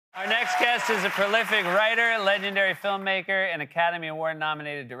Our next guest is a prolific writer, legendary filmmaker, and Academy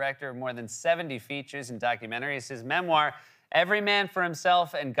Award-nominated director of more than 70 features and documentaries. His memoir, Every Man for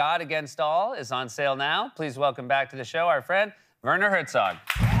Himself and God Against All, is on sale now. Please welcome back to the show our friend, Werner Herzog.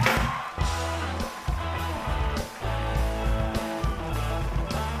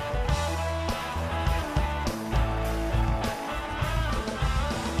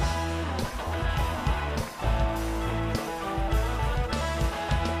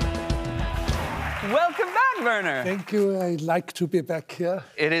 Welcome back, Werner. Thank you. I like to be back here.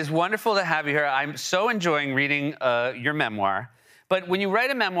 It is wonderful to have you here. I'm so enjoying reading your memoir. But when you write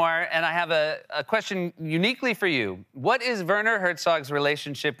a memoir, and I have a question uniquely for you, what is Werner Herzog's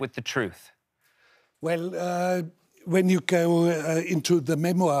relationship with the truth? Well, when you go into the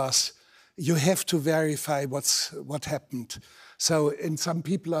memoirs, you have to verify what happened. So, and some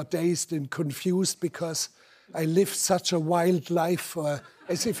people are dazed and confused because I lived such a wild life,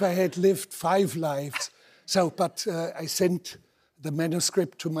 as if I had lived 5 lives. So, but I sent the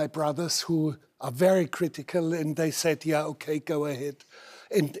manuscript to my brothers, who are very critical, and they said, yeah, okay, go ahead.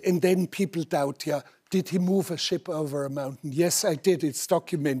 And then people doubt, yeah, did he move a ship over a mountain? Yes, I did, it's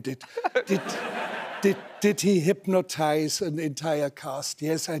documented. Did he hypnotize an entire cast?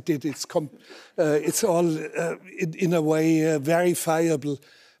 Yes, I did, it's all, in a way, verifiable.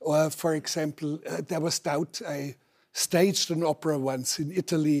 Or, for example, there was doubt. I staged an opera once in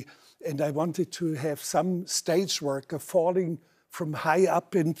Italy, and I wanted to have some stage worker falling from high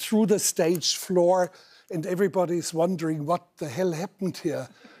up and through the stage floor, and everybody's wondering what the hell happened here.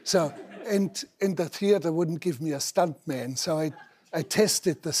 So, and the theater wouldn't give me a stuntman, so I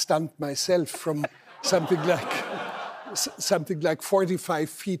tested the stunt myself from something like 45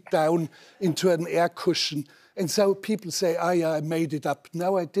 feet down into an air cushion. And so people say, oh, yeah, I made it up.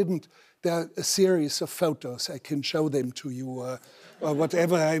 No, I didn't. There are a series of photos. I can show them to you or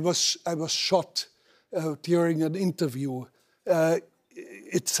whatever. I was shot during an interview.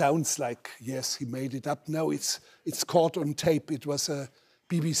 It sounds like, yes, he made it up. No, it's caught on tape. It was a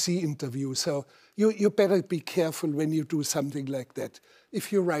BBC interview. So you better be careful when you do something like that.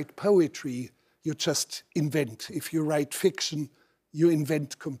 If you write poetry, you just invent. If you write fiction, you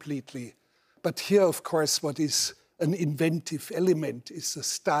invent completely. But here, of course, what is an inventive element is the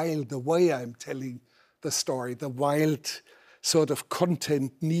style, the way I'm telling the story. The wild sort of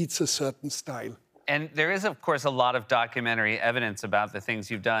content needs a certain style. And there is, of course, a lot of documentary evidence about the things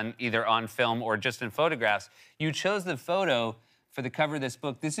you've done, either on film or just in photographs. You chose the photo for the cover of this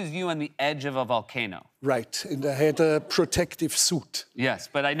book. This is you on the edge of a volcano. Right, and I had a protective suit. Yes,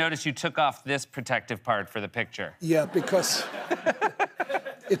 but I noticed you took off this protective part for the picture. Yeah, because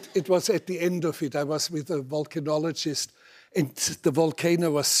it was at the end of it. I was with a volcanologist, and the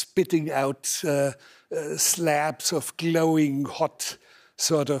volcano was spitting out slabs of glowing, hot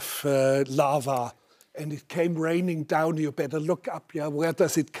sort of lava. And it came raining down. You better look up. Yeah, where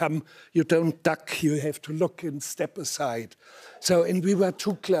does it come? You don't duck. You have to look and step aside. So, and we were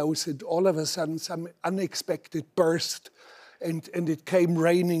too close, and all of a sudden, some unexpected burst, and it came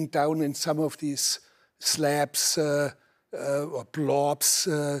raining down, and some of these slabs or blobs,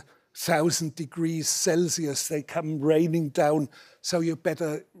 1,000 degrees Celsius, they come raining down. So you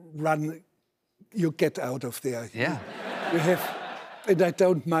better run. You get out of there. Yeah. You have. And I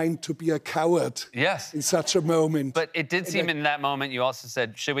don't mind to be a coward. Yes. In such a moment. But it did seem in that moment you also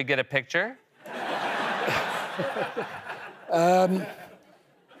said, should we get a picture?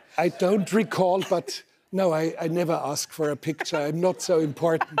 I don't recall, but no, I never ask for a picture. I'm not so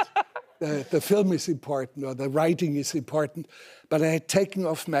important. The film is important, or the writing is important. But I had taken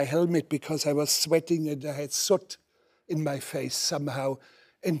off my helmet because I was sweating and I had soot in my face somehow.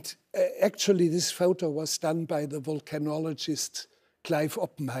 And actually, this photo was done by the volcanologist Clive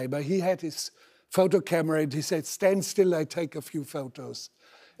Oppenheimer. He had his photo camera and he said, stand still, I take a few photos.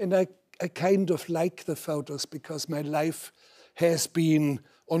 And I kind of like the photos because my life has been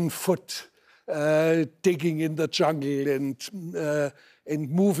on foot, digging in the jungle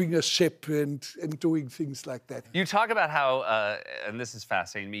and moving a ship and doing things like that. You talk about how, and this is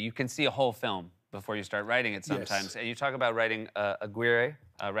fascinating to me, you can see a whole film before you start writing it sometimes. Yes. And you talk about writing Aguirre,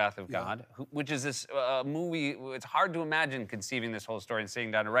 Wrath of God, which is this movie. It's hard to imagine conceiving this whole story and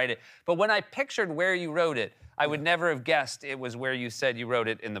sitting down to write it. But when I pictured where you wrote it, I would never have guessed it was where you said you wrote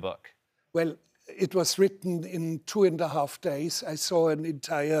it in the book. Well, it was written in 2.5 days. I saw an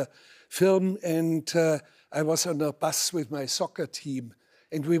entire film, and I was on a bus with my soccer team.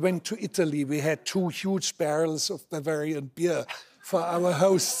 And we went to Italy. We had 2 huge barrels of Bavarian beer for our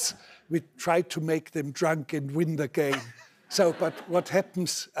hosts. We tried to make them drunk and win the game. So, but what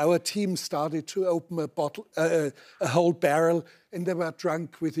happens, our team started to open a whole barrel, and they were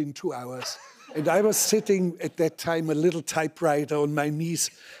drunk within 2 hours. And I was sitting at that time, a little typewriter on my knees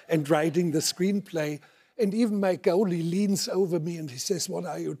and writing the screenplay. And even my goalie leans over me and he says, "What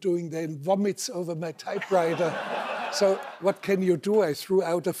are you doing there?" And vomits over my typewriter. So what can you do? I threw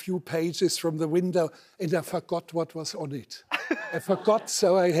out a few pages from the window and I forgot what was on it. I forgot,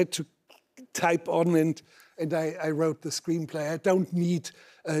 so I had to type on and I wrote the screenplay. I don't need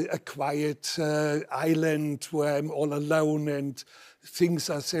a quiet island where I'm all alone and things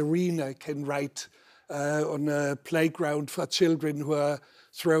are serene. I can write on a playground for children who are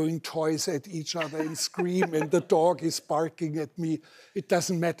throwing toys at each other and scream and the dog is barking at me. It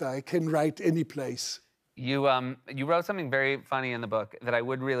doesn't matter. I can write any place. You wrote something very funny in the book that I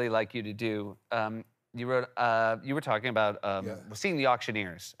would really like you to do. You were talking about seeing the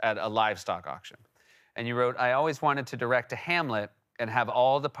auctioneers at a livestock auction. And you wrote, "I always wanted to direct a Hamlet and have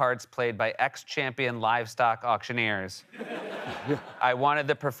all the parts played by ex-champion livestock auctioneers. I wanted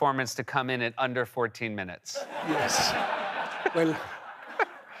the performance to come in at under 14 minutes. Yes. Well,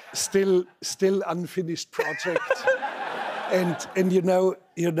 still unfinished project. And you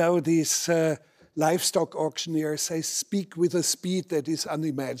know these livestock auctioneers, they speak with a speed that is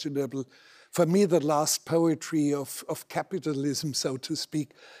unimaginable. For me, the last poetry of capitalism, so to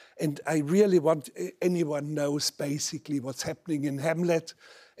speak. And I really want anyone knows basically what's happening in Hamlet,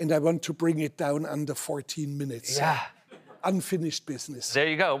 and I want to bring it down under 14 minutes. Yeah. Unfinished business. There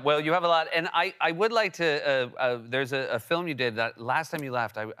you go. Well, you have a lot. And I would like to, there's a film you did that last time you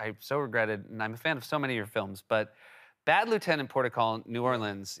left, I so regretted, and I'm a fan of so many of your films, but Bad Lieutenant Protocol, New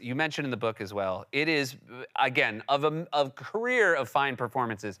Orleans, you mentioned in the book as well. It is, again, of a career of fine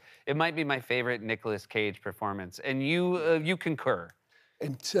performances. It might be my favorite Nicolas Cage performance, and you concur.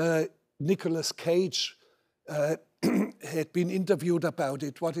 And Nicolas Cage had been interviewed about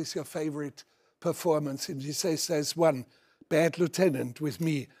it. What is your favorite performance? And he says, there's one, Bad Lieutenant with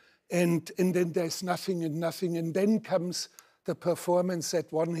me. And then there's nothing and nothing. And then comes the performance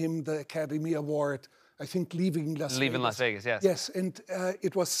that won him the Academy Award, I think, Leaving Las Vegas. Leaving Las Vegas, yes. Yes, and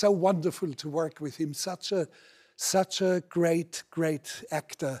it was so wonderful to work with him. Such a great, great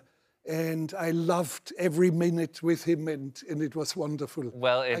actor. And I loved every minute with him, and it was wonderful.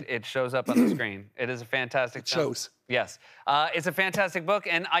 Well, it shows up on the screen. It is a fantastic film. It shows. Yes. It's a fantastic book,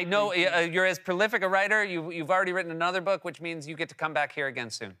 and I know you're as prolific a writer. You've already written another book, which means you get to come back here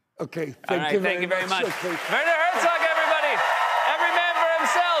again soon. Okay, thank you very much. Okay. Werner Herzog, everybody! Every man for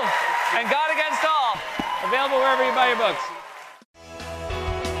himself, and God against all. Available wherever you buy your books.